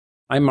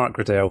I'm Mark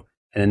Riddell,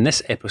 and in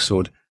this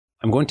episode,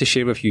 I'm going to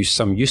share with you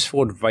some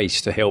useful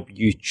advice to help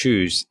you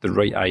choose the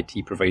right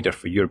IT provider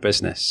for your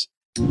business.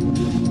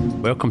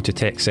 Welcome to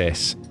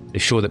Techcess, the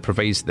show that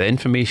provides the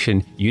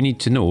information you need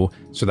to know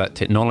so that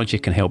technology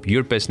can help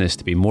your business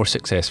to be more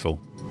successful.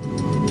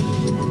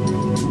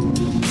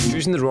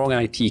 Choosing the wrong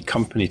IT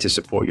company to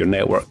support your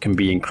network can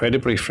be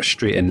incredibly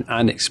frustrating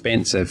and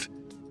expensive,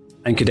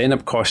 and could end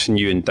up costing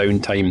you in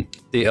downtime,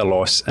 data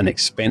loss, and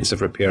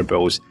expensive repair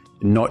bills,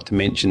 not to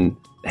mention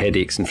the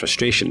headaches and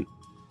frustration.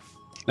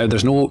 Now,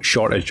 there's no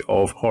shortage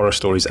of horror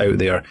stories out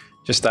there.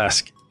 Just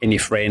ask any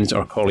friends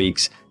or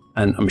colleagues,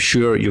 and I'm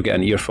sure you'll get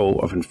an earful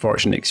of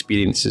unfortunate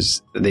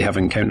experiences that they have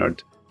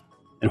encountered.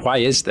 And why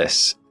is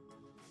this?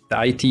 The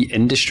IT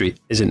industry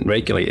isn't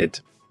regulated.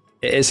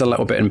 It is a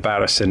little bit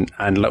embarrassing,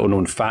 and little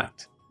known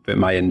fact about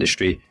my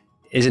industry,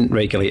 isn't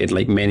regulated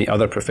like many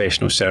other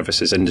professional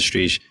services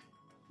industries,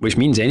 which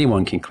means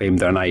anyone can claim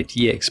they're an IT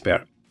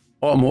expert.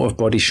 Automotive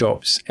body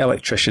shops,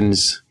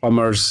 electricians,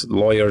 plumbers,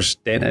 lawyers,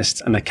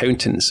 dentists, and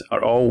accountants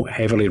are all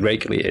heavily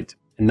regulated,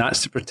 and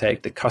that's to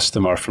protect the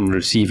customer from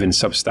receiving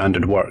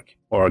substandard work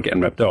or getting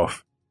ripped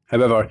off.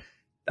 However,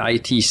 the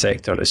IT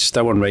sector is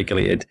still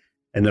unregulated,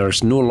 and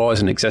there's no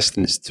laws in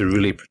existence to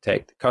really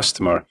protect the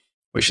customer,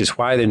 which is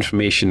why the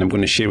information I'm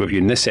going to share with you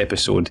in this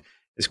episode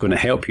is going to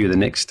help you the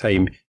next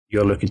time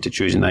you're looking to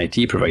choose an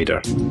IT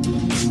provider.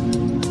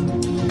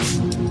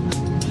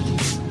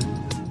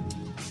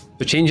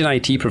 So changing an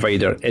IT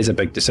provider is a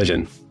big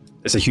decision.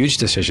 It's a huge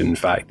decision, in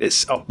fact.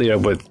 It's up there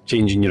with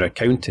changing your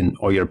accountant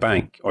or your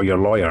bank or your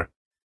lawyer.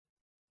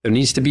 There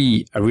needs to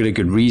be a really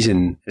good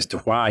reason as to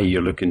why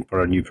you're looking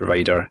for a new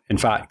provider. In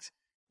fact,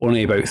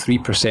 only about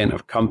 3%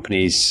 of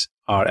companies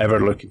are ever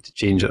looking to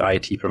change their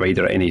IT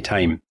provider at any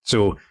time.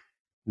 So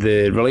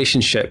the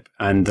relationship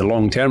and the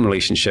long-term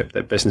relationship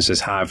that businesses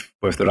have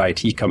with their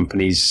IT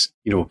companies,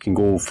 can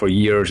go for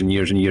years and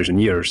years and years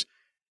and years.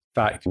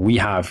 In fact, we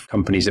have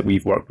companies that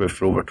we've worked with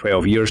for over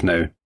 12 years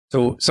now.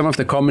 So some of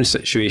the common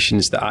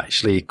situations that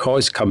actually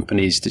cause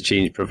companies to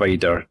change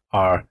provider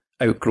are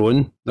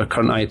outgrowing their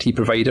current IT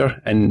provider.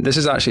 And this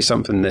is actually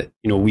something that,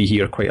 we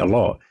hear quite a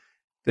lot.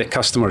 The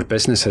customer's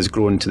business has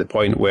grown to the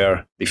point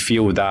where they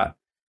feel that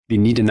they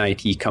need an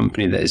IT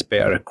company that is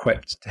better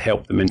equipped to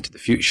help them into the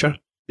future.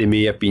 They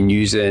may have been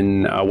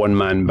using a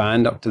one-man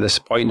band up to this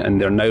point, and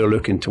they're now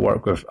looking to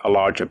work with a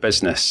larger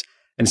business.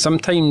 And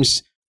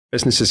sometimes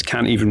businesses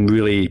can't even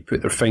really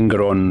put their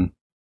finger on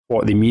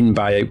what they mean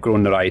by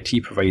outgrowing their IT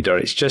provider.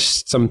 It's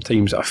just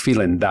sometimes a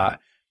feeling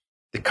that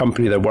the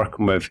company they're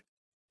working with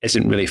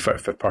isn't really fit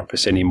for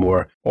purpose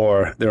anymore,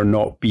 or they're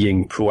not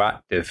being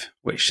proactive,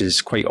 which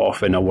is quite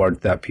often a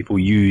word that people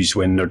use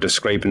when they're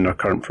describing their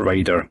current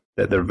provider,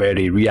 that they're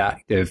very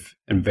reactive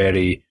and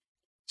very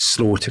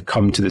slow to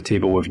come to the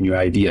table with new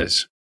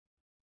ideas.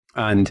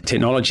 And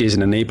technology is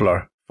an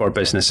enabler for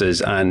businesses,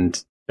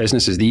 and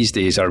businesses these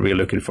days are really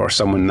looking for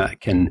someone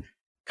that can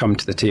come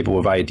to the table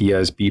with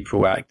ideas, be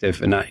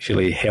proactive, and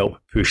actually help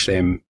push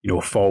them,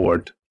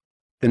 forward.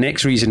 The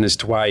next reason as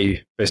to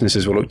why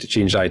businesses will look to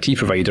change the IT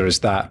provider is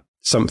that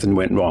something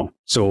went wrong.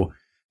 So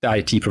the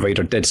IT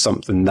provider did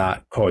something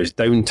that caused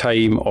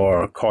downtime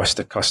or cost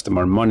the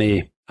customer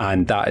money,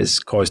 and that has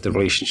caused the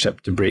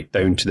relationship to break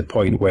down to the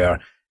point where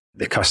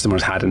the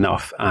customers had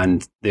enough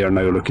and they are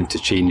now looking to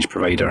change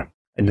provider.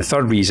 And the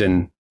third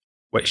reason,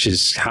 which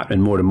is happening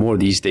more and more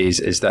these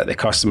days, is that the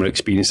customer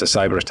experienced a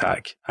cyber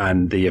attack,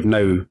 and they have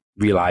now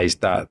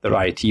realised that their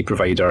IT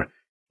provider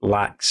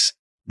lacks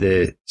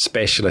the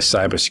specialist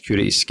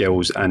cybersecurity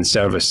skills and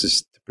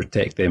services to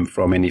protect them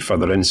from any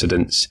further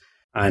incidents.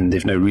 And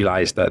they've now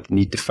realised that they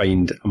need to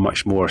find a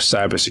much more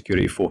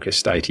cybersecurity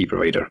focused IT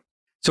provider.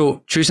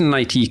 So choosing an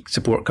IT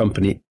support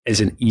company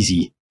isn't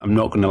easy. I'm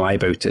not going to lie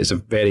about it. It's a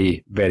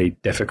very, very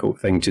difficult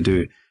thing to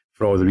do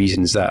for all the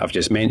reasons that I've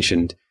just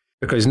mentioned.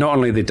 Because not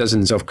only are there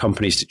dozens of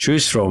companies to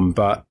choose from,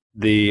 but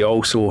they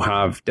also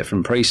have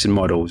different pricing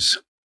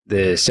models.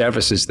 The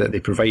services that they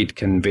provide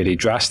can vary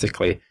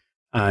drastically,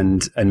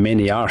 and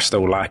many are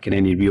still lacking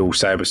any real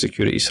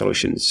cybersecurity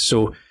solutions.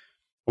 So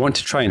I want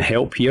to try and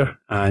help here,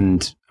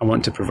 and I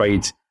want to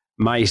provide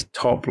my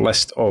top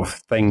list of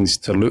things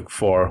to look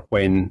for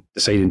when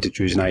deciding to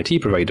choose an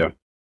IT provider.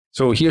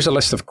 So here's a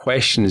list of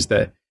questions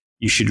that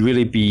you should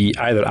really be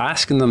either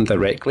asking them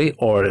directly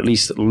or at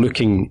least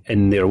looking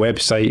in their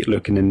website,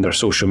 looking in their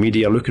social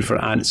media, looking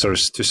for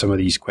answers to some of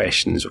these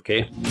questions,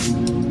 okay?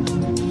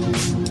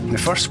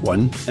 The first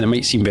one, and it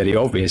might seem very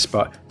obvious,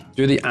 but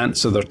do they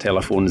answer their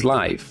telephones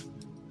live?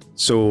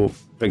 So,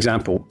 for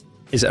example,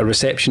 is it a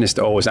receptionist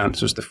that always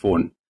answers the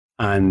phone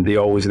and they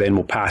always then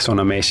will pass on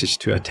a message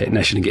to a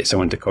technician and get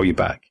someone to call you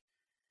back?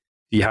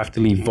 Do you have to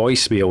leave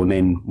voicemail and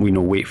then,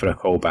 wait for a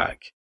call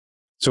back?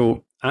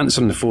 So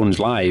answering the phones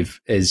live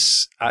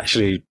is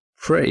actually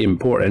pretty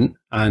important,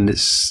 and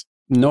it's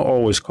not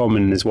always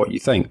common as what you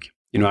think.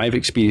 I've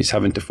experienced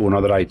having to phone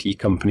other IT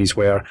companies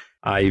where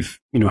I've,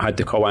 had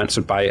the call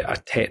answered by a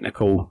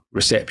technical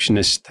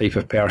receptionist type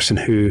of person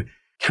who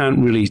can't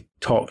really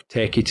talk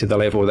techie to the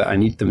level that I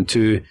need them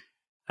to,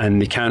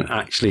 and they can't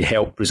actually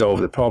help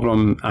resolve the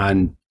problem.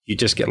 And you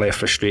just get left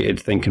frustrated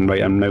thinking,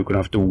 right, I'm now going to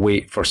have to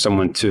wait for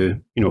someone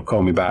to,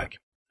 call me back.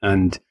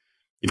 And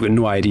you've got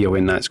no idea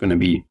when that's going to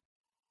be.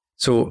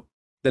 So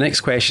the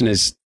next question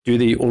is, do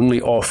they only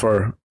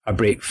offer a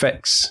break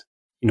fix,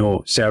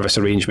 service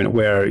arrangement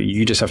where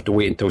you just have to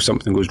wait until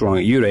something goes wrong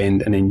at your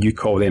end and then you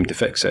call them to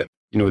fix it?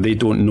 They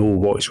don't know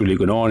what's really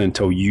going on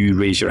until you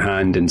raise your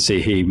hand and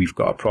say, hey, we've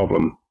got a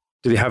problem.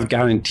 Do they have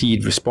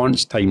guaranteed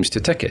response times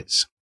to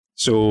tickets?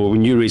 So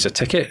when you raise a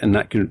ticket, and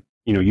that can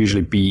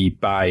usually be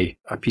by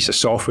a piece of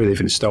software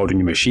they've installed on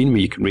your machine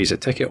where you can raise a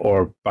ticket,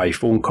 or by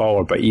phone call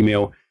or by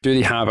email, do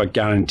they have a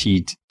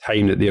guaranteed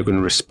time that they're going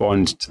to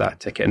respond to that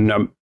ticket?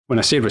 And when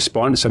I say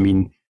response, I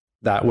mean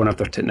that one of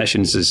their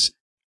technicians has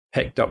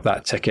picked up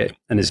that ticket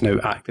and is now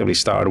actively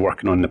started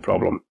working on the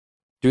problem.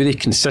 Do they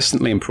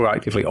consistently and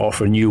proactively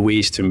offer new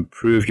ways to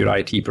improve your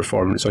IT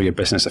performance or your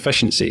business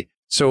efficiency?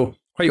 So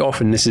quite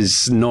often this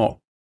is not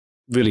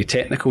really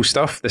technical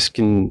stuff. This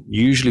can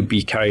usually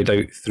be carried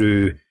out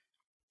through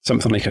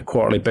something like a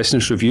quarterly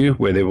business review,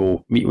 where they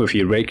will meet with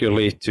you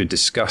regularly to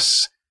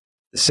discuss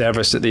the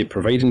service that they're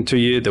providing to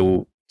you.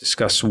 They'll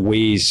discuss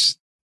ways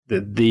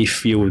that they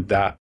feel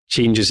that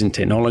changes in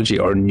technology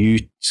or new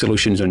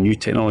solutions or new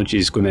technology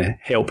is going to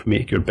help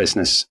make your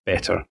business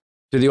better.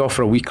 Do they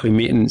offer a weekly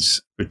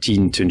maintenance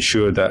routine to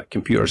ensure that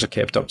computers are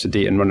kept up to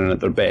date and running at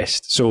their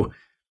best? So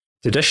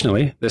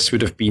traditionally, this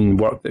would have been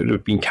work that would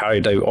have been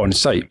carried out on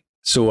site.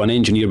 So an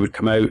engineer would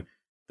come out,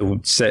 they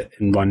would sit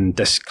and run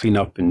disk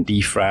cleanup and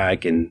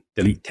defrag and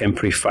delete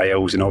temporary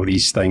files and all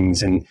these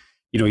things. And,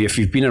 if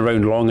you've been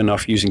around long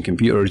enough using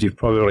computers, you've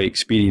probably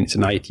experienced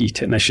an IT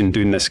technician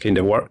doing this kind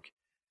of work.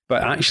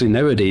 But actually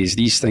nowadays,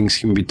 these things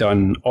can be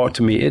done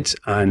automated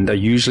and are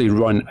usually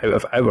run out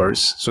of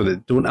hours, so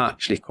that don't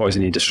actually cause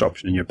any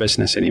disruption in your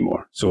business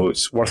anymore. So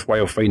it's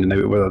worthwhile finding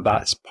out whether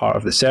that's part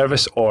of the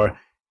service, or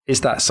is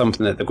that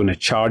something that they're going to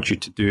charge you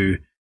to do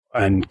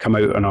and come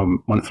out on a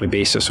monthly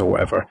basis or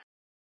whatever.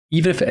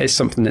 Even if it is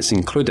something that's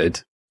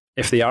included,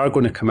 if they are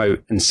going to come out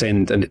and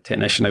send a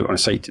technician out on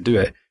site to do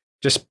it,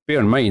 just bear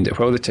in mind that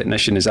while the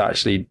technician is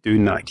actually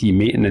doing that key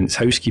maintenance,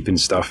 housekeeping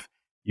stuff,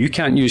 you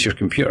can't use your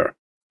computer.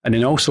 And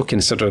then also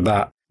consider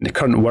that in the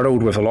current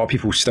world, with a lot of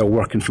people still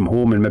working from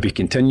home and maybe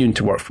continuing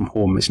to work from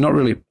home, it's not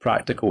really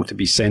practical to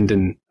be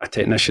sending a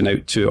technician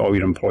out to all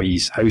your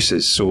employees'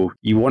 houses. So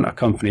you want a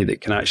company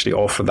that can actually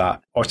offer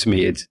that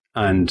automated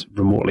and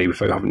remotely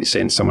without having to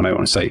send someone out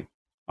on site.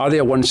 Are they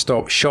a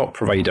one-stop shop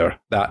provider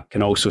that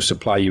can also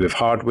supply you with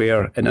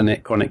hardware,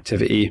 internet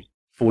connectivity,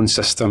 phone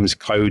systems,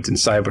 cloud and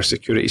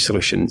cybersecurity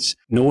solutions?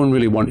 No one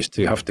really wants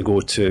to have to go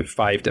to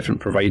 5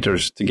 different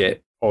providers to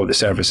get all the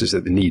services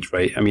that they need,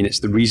 right? I mean,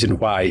 it's the reason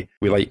why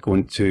we like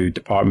going to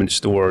department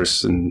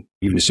stores and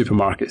even the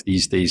supermarkets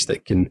these days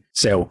that can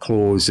sell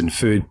clothes and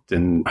food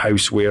and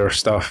houseware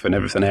stuff and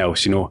everything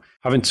else.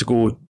 Having to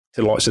go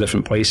to lots of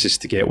different places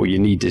to get what you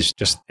need is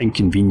just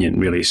inconvenient,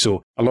 really.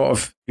 So a lot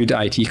of good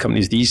IT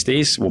companies these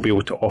days will be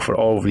able to offer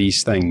all of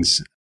these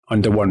things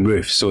under one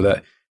roof, so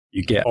that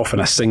you get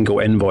often a single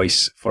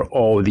invoice for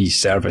all these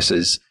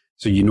services.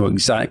 So you know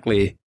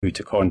exactly who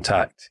to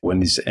contact when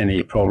there's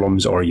any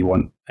problems or you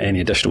want any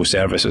additional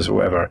services or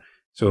whatever.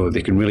 So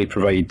they can really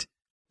provide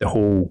the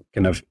whole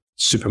kind of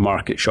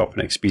supermarket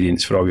shopping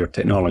experience for all your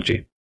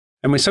technology.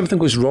 And when something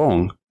goes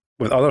wrong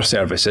with other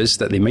services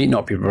that they might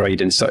not be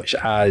providing, such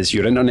as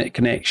your internet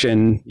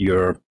connection,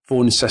 your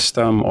phone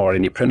system, or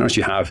any printers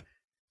you have,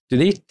 do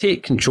they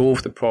take control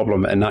of the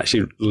problem and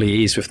actually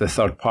liaise with the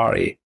third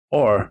party?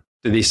 Or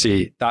do they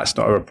say, that's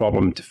not our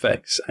problem to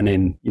fix, and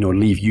then,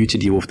 leave you to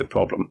deal with the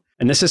problem?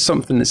 And this is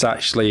something that's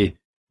actually,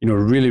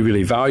 really,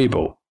 really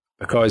valuable,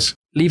 because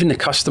leaving the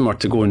customer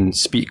to go and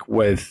speak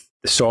with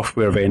the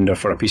software vendor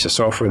for a piece of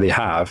software they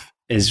have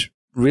is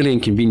really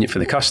inconvenient for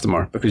the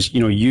customer, because,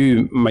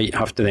 you might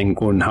have to then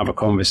go and have a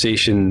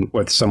conversation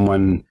with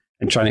someone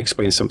and try and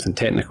explain something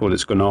technical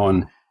that's going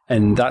on.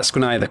 And that's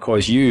going to either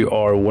cause you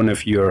or one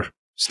of your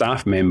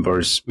staff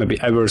members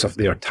maybe hours of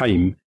their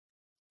time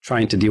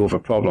trying to deal with a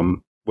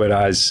problem.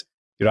 Whereas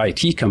your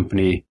IT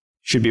company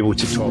should be able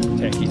to talk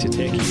techie to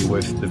techie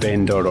with the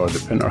vendor or the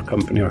printer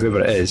company or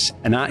whoever it is.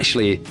 And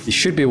actually, they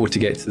should be able to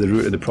get to the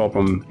root of the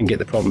problem and get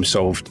the problem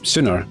solved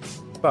sooner.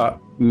 But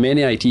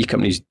many IT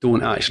companies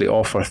don't actually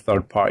offer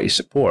third-party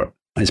support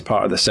as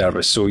part of the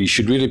service. So you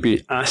should really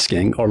be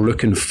asking or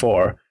looking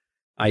for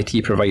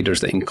IT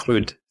providers that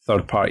include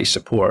third-party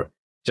support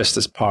just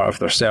as part of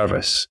their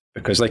service.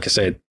 Because like I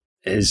said,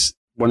 it is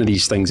one of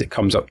these things that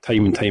comes up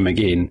time and time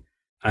again,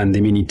 and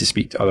they may need to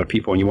speak to other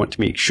people, and you want to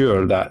make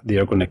sure that they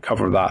are going to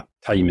cover that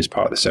time as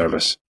part of the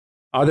service.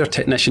 Are there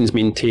technicians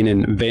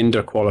maintaining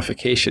vendor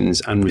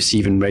qualifications and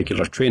receiving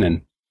regular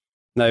training?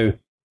 Now,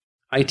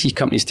 IT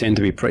companies tend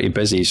to be pretty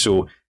busy,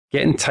 so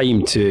getting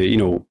time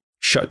to,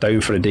 shut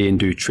down for a day and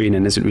do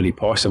training isn't really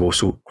possible.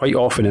 So quite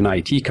often in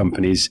IT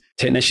companies,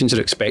 technicians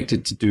are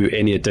expected to do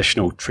any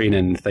additional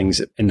training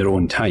things in their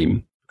own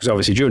time. Because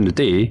obviously during the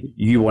day,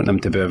 you want them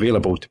to be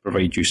available to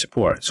provide you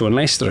support. So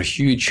unless they're a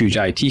huge, huge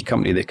IT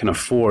company that can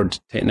afford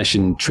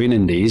technician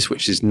training days,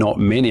 which is not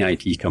many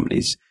IT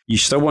companies, you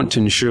still want to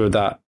ensure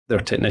that their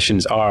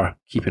technicians are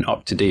keeping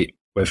up to date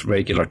with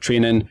regular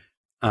training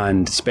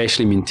and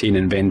especially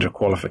maintaining vendor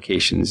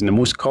qualifications. And the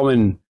most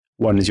common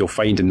ones you'll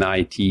find in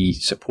the IT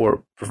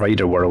support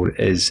provider world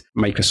is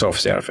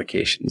Microsoft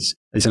certifications.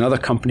 There's another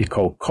company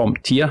called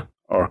CompTIA,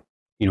 or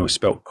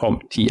spelled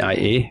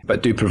CompTIA,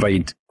 but do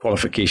provide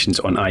qualifications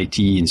on IT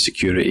and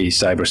security,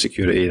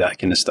 cybersecurity, that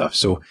kind of stuff.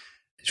 So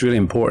it's really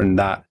important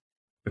that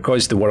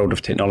because the world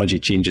of technology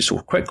changes so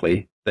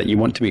quickly, that you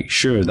want to make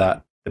sure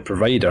that the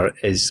provider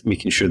is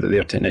making sure that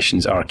their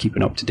technicians are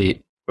keeping up to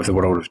date with the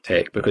world of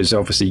tech, because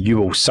obviously you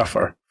will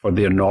suffer for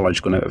their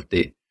knowledge going out of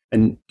date.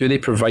 And do they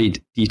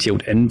provide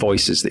detailed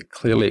invoices that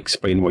clearly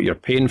explain what you're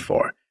paying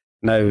for?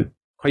 Now,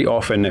 quite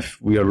often,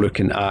 if we are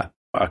looking at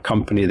a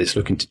company that's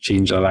looking to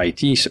change their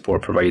IT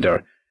support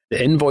provider,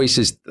 the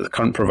invoices that the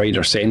current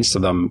provider sends to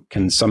them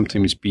can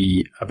sometimes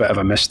be a bit of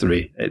a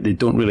mystery. They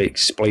don't really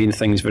explain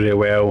things very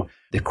well.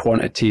 The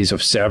quantities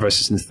of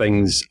services and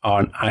things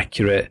aren't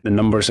accurate. The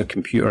numbers of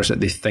computers that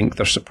they think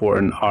they're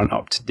supporting aren't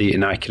up to date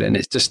and accurate. And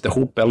it's just the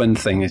whole billing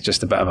thing is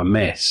just a bit of a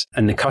mess.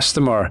 And the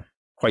customer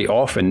quite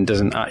often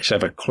doesn't actually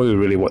have a clue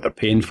really what they're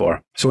paying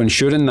for. So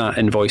ensuring that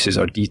invoices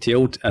are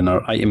detailed and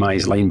are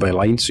itemized line by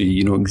line so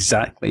you know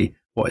exactly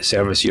what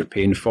service you're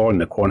paying for and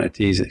the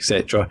quantities,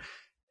 etc.,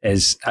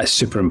 is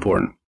super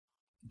important.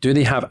 Do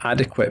they have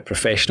adequate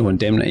professional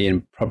indemnity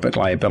and public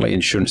liability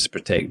insurance to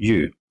protect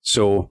you?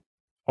 So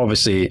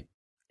obviously,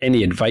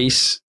 any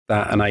advice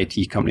that an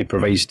IT company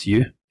provides to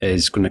you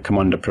is going to come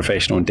under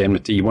professional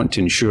indemnity. You want to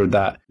ensure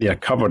that they are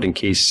covered in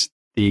case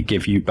they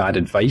give you bad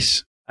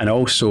advice. And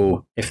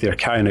also, if they're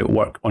carrying out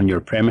work on your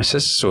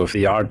premises, so if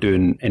they are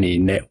doing any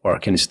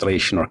network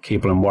installation or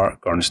cabling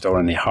work or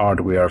installing any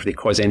hardware, if they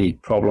cause any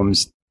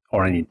problems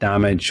or any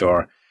damage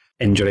or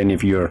injure any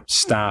of your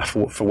staff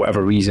for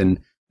whatever reason,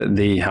 that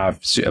they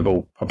have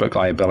suitable public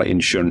liability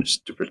insurance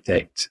to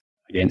protect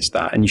against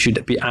that. And you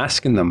should be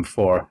asking them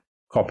for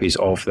copies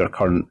of their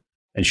current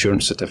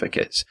insurance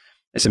certificates.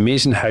 It's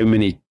amazing how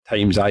many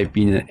times I've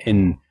been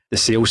in the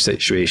sales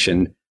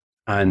situation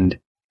and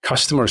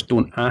customers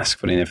don't ask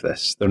for any of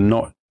this. They're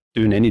not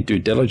doing any due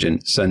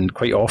diligence. And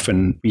quite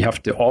often we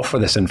have to offer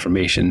this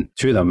information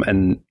to them.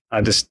 And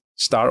it just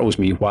startles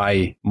me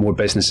why more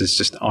businesses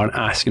just aren't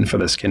asking for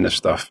this kind of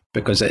stuff,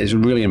 because it is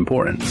really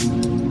important.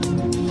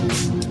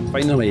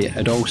 Finally,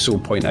 I'd also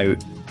point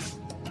out,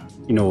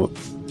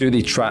 do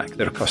they track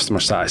their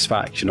customer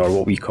satisfaction, or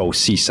what we call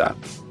CSAT?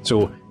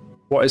 So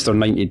what is their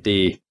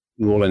 90-day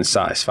rolling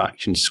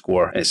satisfaction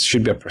score? It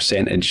should be a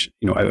percentage,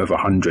 out of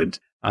 100.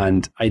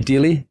 And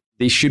ideally,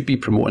 they should be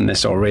promoting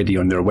this already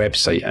on their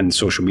website and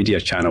social media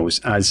channels,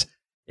 as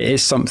it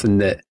is something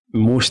that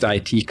most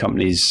IT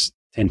companies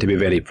tend to be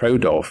very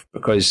proud of,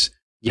 because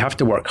you have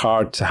to work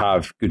hard to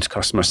have good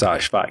customer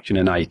satisfaction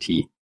in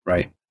IT,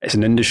 right? It's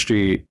an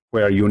industry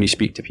where you only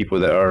speak to people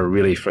that are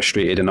really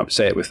frustrated and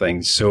upset with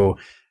things. So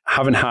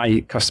having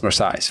high customer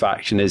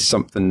satisfaction is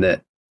something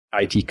that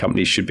IT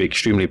companies should be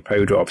extremely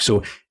proud of.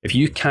 So if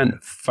you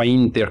can't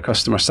find their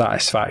customer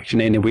satisfaction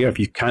anywhere, if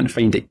you can't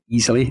find it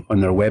easily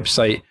on their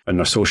website, on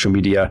their social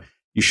media,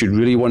 you should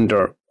really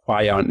wonder,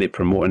 why aren't they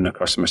promoting their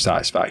customer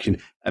satisfaction?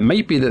 It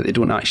might be that they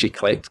don't actually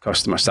collect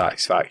customer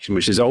satisfaction,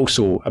 which is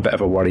also a bit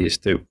of a worry as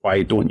to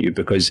why don't you?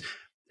 Because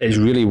it's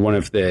really one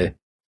of the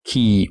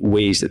key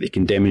ways that they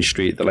can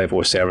demonstrate the level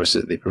of service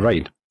that they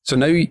provide. So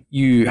now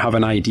you have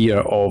an idea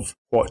of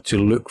what to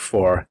look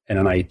for in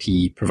an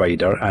IT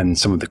provider and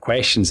some of the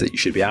questions that you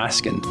should be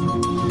asking.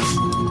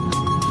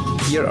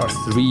 Here are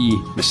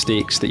 3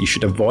 mistakes that you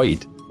should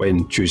avoid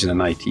when choosing an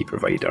IT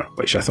provider,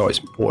 which I thought is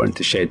important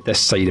to shed this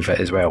side of it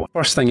as well.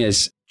 First thing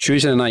is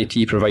choosing an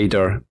IT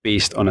provider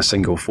based on a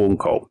single phone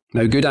call.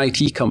 Now, good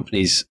IT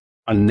companies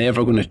are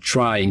never going to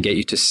try and get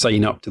you to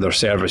sign up to their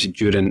service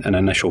during an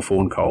initial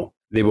phone call.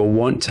 They will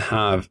want to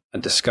have a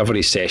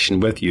discovery session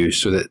with you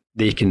so that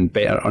they can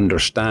better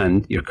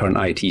understand your current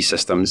IT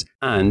systems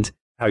and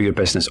how your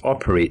business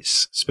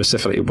operates,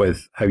 specifically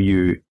with how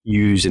you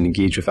use and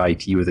engage with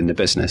IT within the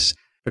business,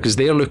 because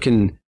they're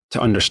looking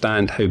to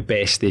understand how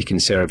best they can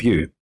serve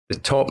you. The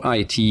top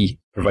IT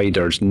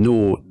providers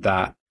know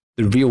that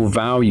the real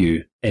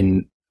value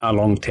in a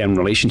long-term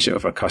relationship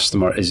with a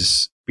customer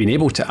is being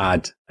able to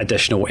add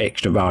additional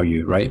extra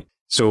value, right?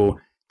 So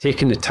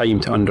taking the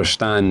time to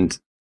understand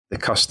the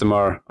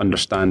customer,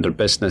 understand their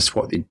business,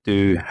 what they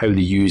do, how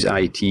they use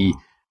IT,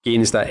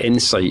 gains that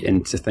insight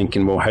into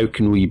thinking, well, how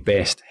can we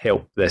best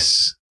help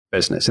this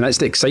business? And that's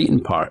the exciting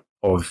part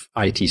of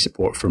IT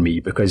support for me,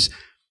 because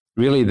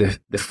really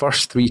the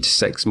first 3 to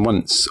 6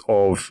 months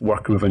of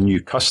working with a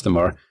new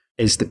customer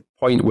is the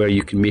point where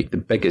you can make the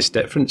biggest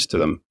difference to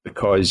them,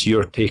 because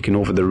you're taking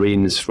over the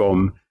reins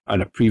from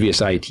a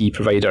previous IT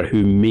provider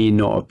who may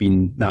not have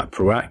been that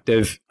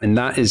proactive. And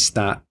that is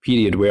that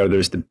period where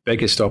there's the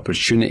biggest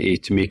opportunity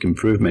to make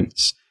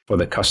improvements for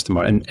the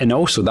customer. And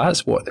also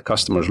that's what the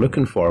customer is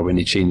looking for when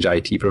they change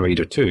IT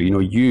provider too.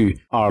 You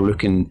are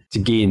looking to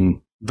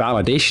gain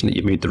validation that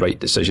you've made the right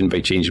decision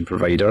by changing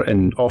provider.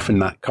 And often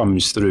that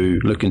comes through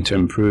looking to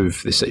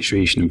improve the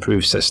situation,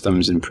 improve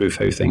systems, improve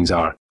how things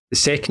are. The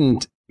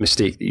second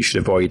mistake that you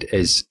should avoid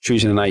is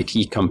choosing an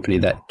IT company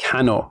that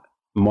cannot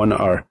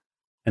monitor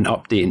and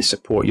update and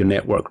support your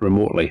network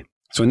remotely.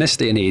 So in this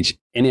day and age,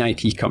 any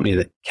IT company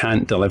that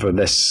can't deliver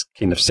this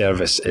kind of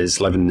service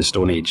is living in the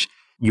Stone Age.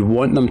 You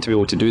want them to be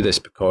able to do this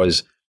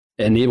because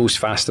it enables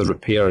faster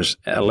repairs.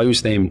 It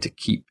allows them to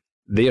keep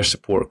their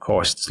support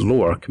costs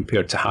lower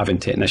compared to having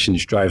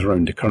technicians drive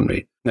around the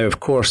country. Now, of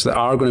course, there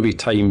are going to be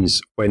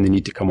times when they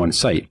need to come on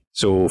site.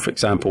 So, for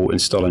example,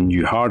 installing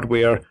new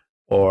hardware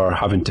or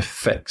having to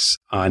fix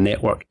a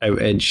network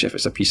outage if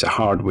it's a piece of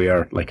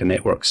hardware like a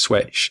network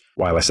switch,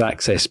 wireless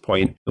access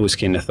point, those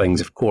kind of things.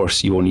 Of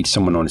course, you will need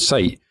someone on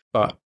site,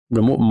 but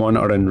remote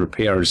monitoring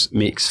repairs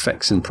makes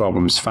fixing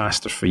problems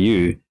faster for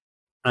you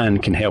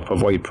and can help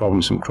avoid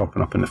problems from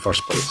cropping up in the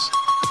first place.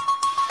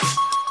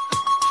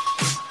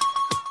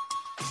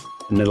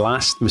 And the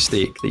last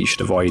mistake that you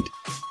should avoid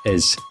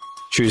is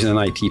choosing an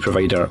IT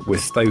provider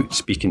without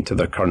speaking to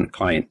their current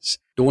clients.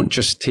 Don't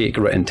just take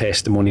written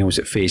testimonials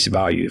at face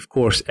value. Of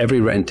course, every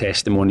written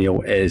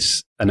testimonial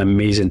is an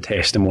amazing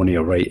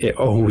testimonial, right? It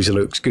always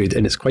looks good,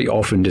 and it's quite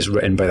often just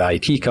written by the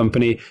IT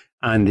company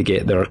and they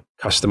get their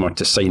customer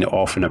to sign it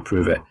off and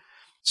approve it.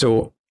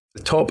 So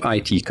the top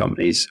IT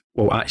companies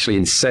will actually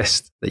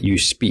insist that you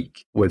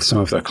speak with some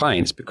of their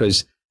clients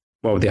because,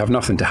 well, they have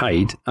nothing to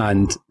hide,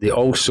 and they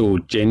also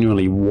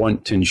genuinely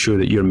want to ensure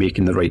that you're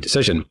making the right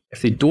decision.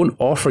 If they don't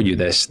offer you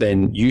this,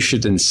 then you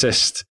should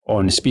insist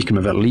on speaking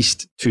with at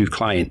least 2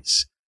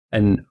 clients.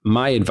 And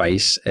my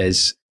advice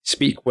is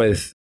speak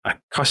with a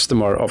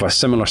customer of a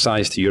similar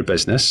size to your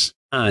business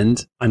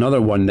and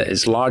another one that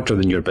is larger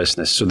than your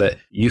business so that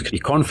you can be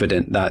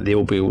confident that they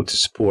will be able to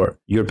support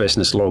your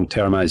business long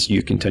term as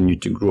you continue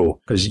to grow.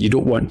 Because you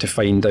don't want to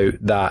find out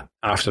that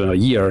after a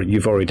year,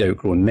 you've already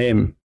outgrown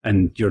them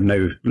and you're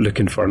now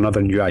looking for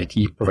another new IT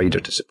provider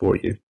to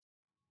support you.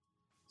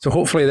 So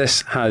hopefully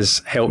this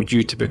has helped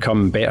you to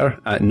become better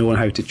at knowing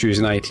how to choose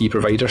an IT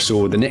provider.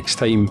 So the next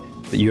time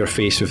that you're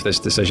faced with this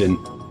decision,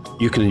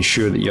 you can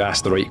ensure that you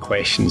ask the right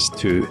questions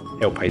to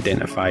help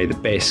identify the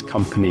best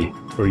company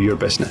for your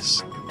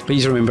business.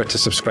 Please remember to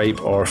subscribe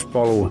or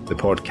follow the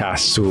podcast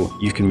so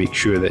you can make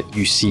sure that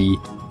you see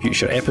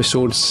future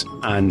episodes.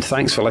 And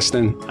thanks for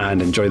listening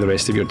and enjoy the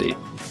rest of your day.